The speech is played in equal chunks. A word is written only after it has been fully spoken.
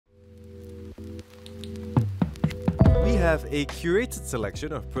have a curated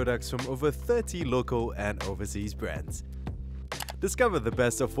selection of products from over 30 local and overseas brands. Discover the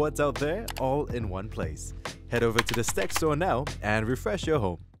best of what's out there all in one place. Head over to the Stack store now and refresh your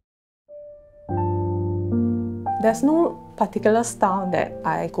home. There's no particular style that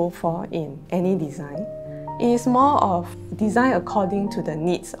I go for in any design. It is more of design according to the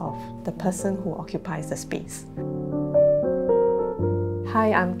needs of the person who occupies the space.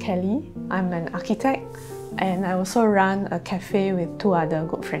 Hi, I'm Kelly. I'm an architect and I also run a cafe with 2 other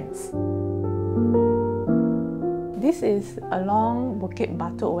good friends. This is along Bukit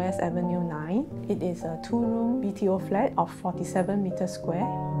Batok West Avenue 9. It is a 2-room BTO flat of 47 meters square.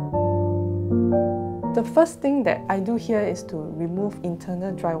 The first thing that I do here is to remove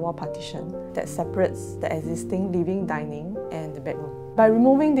internal drywall partition that separates the existing living, dining and the bedroom. By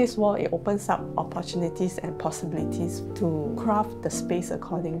removing this wall, it opens up opportunities and possibilities to craft the space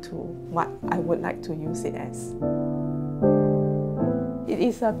according to what I would like to use it as. It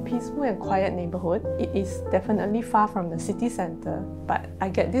is a peaceful and quiet neighborhood. It is definitely far from the city center, but I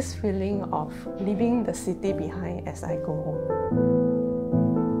get this feeling of leaving the city behind as I go home.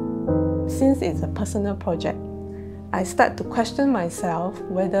 Since it's a personal project, I start to question myself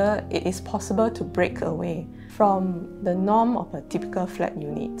whether it is possible to break away from the norm of a typical flat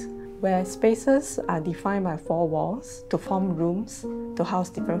unit, where spaces are defined by 4 walls to form rooms to house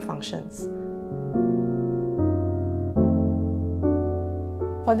different functions.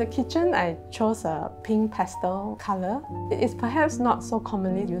 For the kitchen, I chose a pink pastel color. It is perhaps not so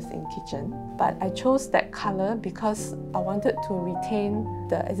commonly used in kitchen, but I chose that color because I wanted to retain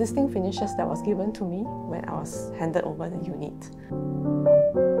the existing finishes that was given to me when I was handed over the unit.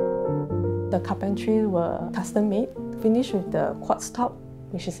 The carpentry were custom made, finished with the quartz top,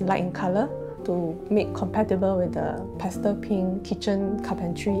 which is light in color, to make compatible with the pastel pink kitchen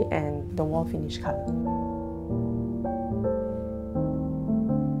carpentry and the wall finish color.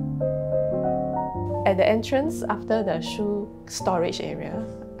 At the entrance, after the shoe storage area,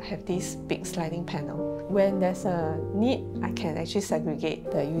 I have this big sliding panel. When there's a need, I can actually segregate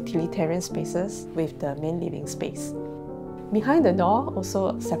the utilitarian spaces with the main living space. Behind the door,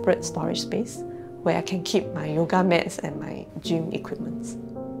 also a separate storage space where I can keep my yoga mats and my gym equipment.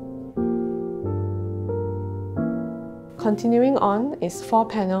 Continuing on is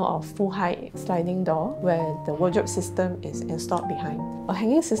 4-panel of full-height sliding door where the wardrobe system is installed behind. A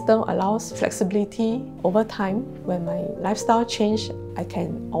hanging system allows flexibility over time. When my lifestyle changes, I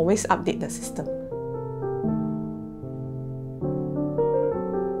can always update the system.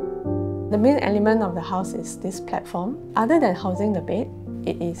 The main element of the house is this platform. Other than housing the bed,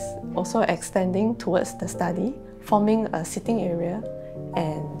 it is also extending towards the study, forming a sitting area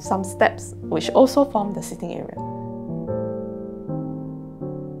and some steps which also form the sitting area.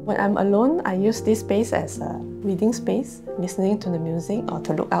 When I'm alone, I use this space as a reading space, listening to the music or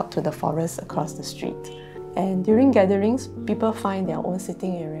to look out to the forest across the street. And during gatherings, people find their own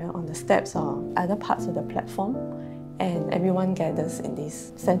sitting area on the steps or other parts of the platform, and everyone gathers in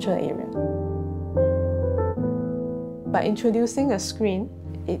this central area. By introducing a screen,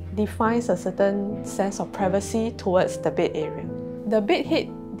 it defines a certain sense of privacy towards the bed area. The bed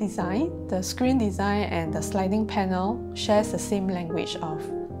head design, the screen design and the sliding panel shares the same language of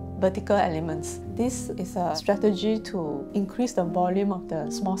vertical elements. This is a strategy to increase the volume of the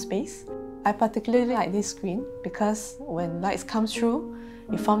small space. I particularly like this screen because when lights come through,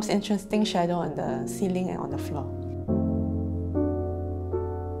 it forms interesting shadow on the ceiling and on the floor.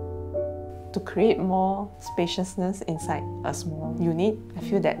 To create more spaciousness inside a small unit, I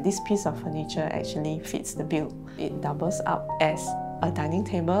feel that this piece of furniture actually fits the bill. It doubles up as a dining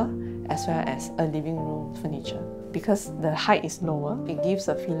table as well as a living room furniture. Because the height is lower, it gives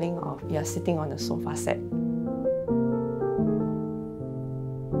a feeling of you're sitting on a sofa set.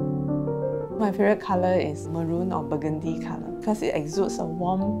 My favorite color is maroon or burgundy color because it exudes a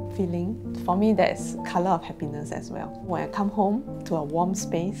warm feeling. For me, that's color of happiness as well. When I come home to a warm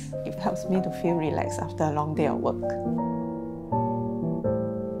space, it helps me to feel relaxed after a long day of work.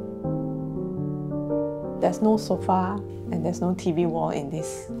 There's no sofa and there's no TV wall in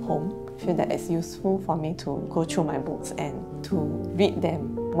this home. I feel that it's useful for me to go through my books and to read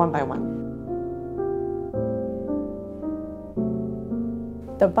them one by one.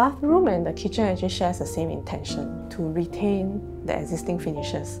 The bathroom and the kitchen actually shares the same intention, to retain the existing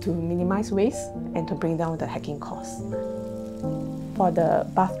finishes, to minimize waste and to bring down the hacking costs. For the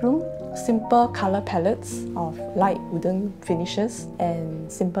bathroom, simple color palettes of light wooden finishes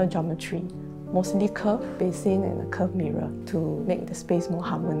and simple geometry. Mostly curved basin and a curved mirror to make the space more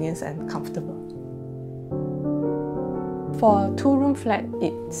harmonious and comfortable. For a 2-room flat,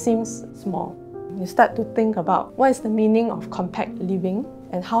 it seems small. You start to think about what is the meaning of compact living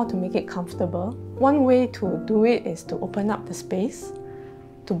and how to make it comfortable. One way to do it is to open up the space,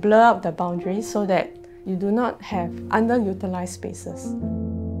 to blur out the boundaries so that you do not have underutilized spaces.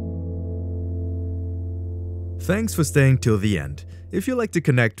 Thanks for staying till the end. If you'd like to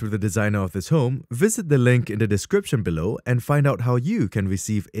connect with the designer of this home, visit the link in the description below and find out how you can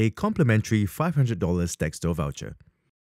receive a complimentary $500 Textile voucher.